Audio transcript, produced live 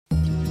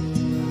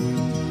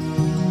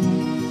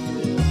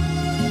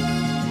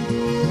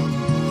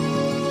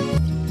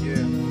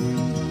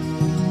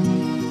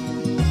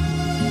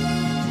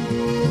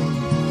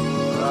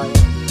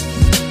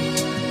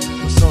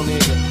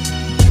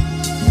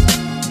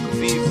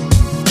vivo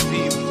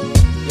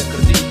e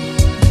acredito.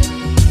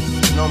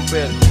 Não me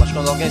perco, mas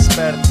quando alguém se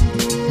perde,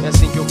 é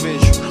assim que eu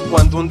vejo.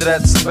 Quando um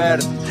dread se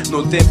perde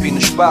no tempo e no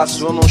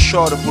espaço, eu não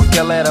choro porque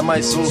ela era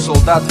mais um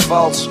soldado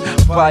falso.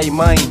 Pai e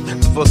mãe,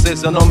 de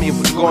vocês eu não me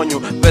envergonho.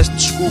 Peço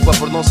desculpa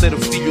por não ser o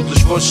filho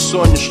dos vossos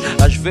sonhos.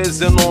 Às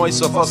vezes eu não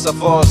ouço a vossa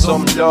voz, ou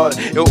melhor,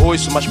 eu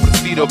ouço, mas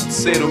prefiro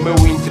obedecer o meu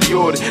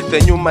interior.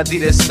 Tenho uma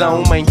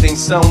direção, uma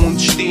intenção, um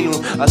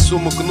destino.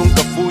 Assumo que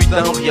nunca fui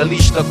tão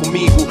realista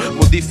comigo.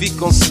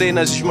 Modificam-se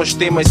cenas e os meus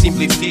temas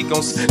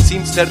simplificam-se.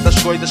 Sinto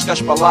certas coisas que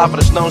as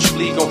palavras não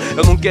explicam.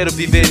 Eu não quero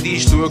viver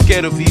disto, eu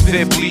quero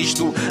viver por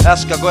isto.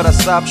 Acho que agora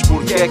sabes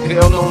porque é que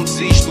eu não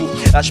desisto.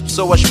 As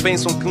pessoas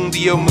pensam que um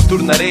dia eu me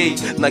tornarei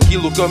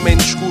naquilo que eu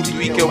menos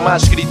curto e que eu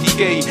mais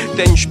critiquei.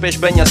 Tenho os pés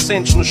bem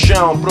assentos no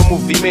chão para o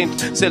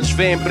movimento. Se eles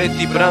veem preto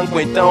e branco,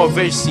 então eu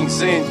vejo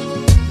cinzento.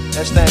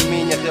 Esta é a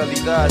minha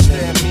realidade, esta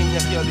é a minha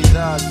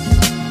realidade.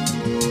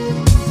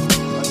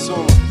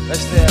 Assumo,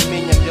 esta é a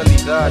minha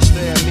realidade, esta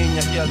é a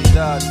minha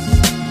realidade.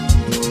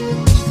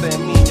 Esta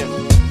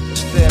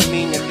é a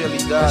minha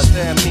realidade, esta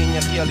é a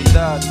minha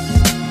realidade.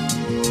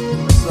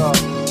 Só,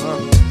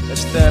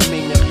 esta é a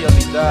minha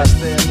realidade,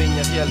 esta é a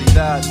minha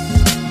realidade.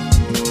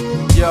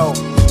 Yo.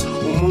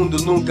 O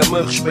mundo nunca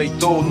me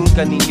respeitou,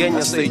 nunca ninguém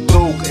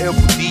aceitou o que eu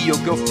podia, o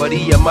que eu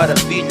faria,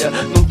 maravilha.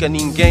 Nunca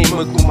ninguém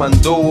me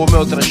comandou, o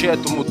meu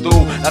trajeto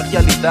mudou. A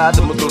realidade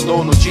me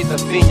tornou no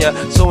Tafinha.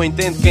 Só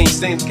entendo quem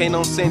sente, quem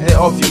não sente é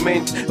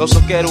obviamente. Eu só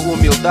quero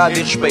humildade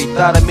e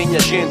respeitar a minha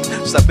gente.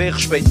 Saber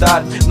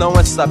respeitar não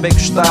é saber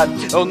gostar.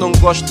 Eu não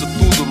gosto de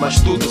tudo,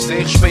 mas tudo sei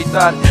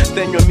respeitar.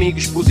 Tenho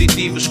amigos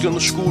positivos que no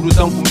escuro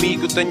estão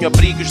comigo. Tenho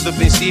abrigos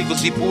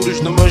defensivos e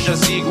puros no meu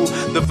jazigo.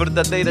 De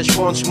verdadeiras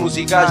fontes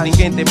musicais,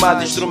 ninguém tem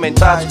mais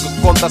instrumentais,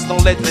 que conta são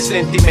letras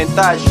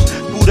sentimentais.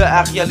 Pura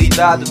a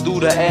realidade,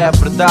 dura é a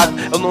verdade.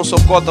 Eu não sou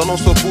cota, eu não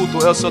sou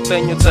puto, eu só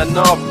tenho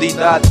 19 de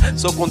idade.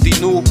 Só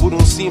continuo por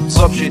um simples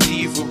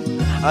objetivo: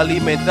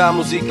 alimentar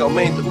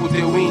musicalmente o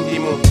teu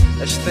íntimo.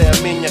 Esta é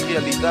a minha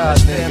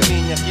realidade, esta é a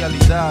minha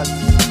realidade.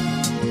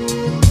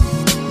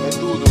 É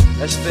tudo,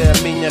 esta é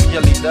a minha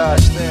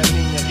realidade, esta é a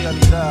minha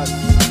realidade.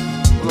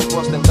 Eu não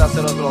posso tentar ser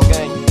outro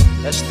alguém.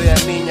 Esta é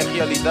a minha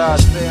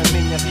realidade, esta é a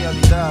minha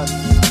realidade.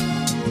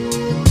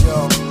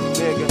 Yo,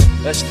 nigga,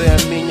 esta é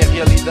a minha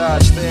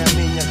realidade, esta é a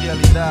minha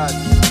realidade.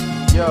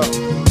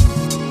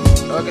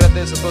 Yo, eu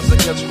agradeço a todos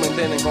aqueles que me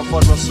entendem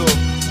conforme eu sou.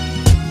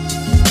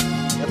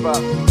 Epá,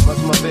 mais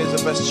uma vez eu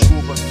peço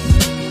desculpa.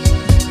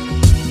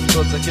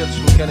 Todos aqueles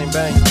que me querem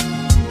bem,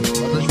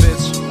 mas às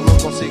vezes eu não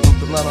consigo me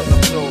tornar outra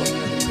pessoa.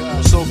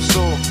 Eu sou o que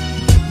sou.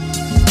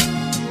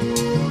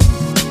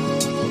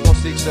 Não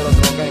consigo ser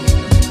outro alguém.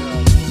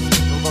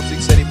 Não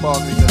consigo ser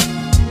hipócrita.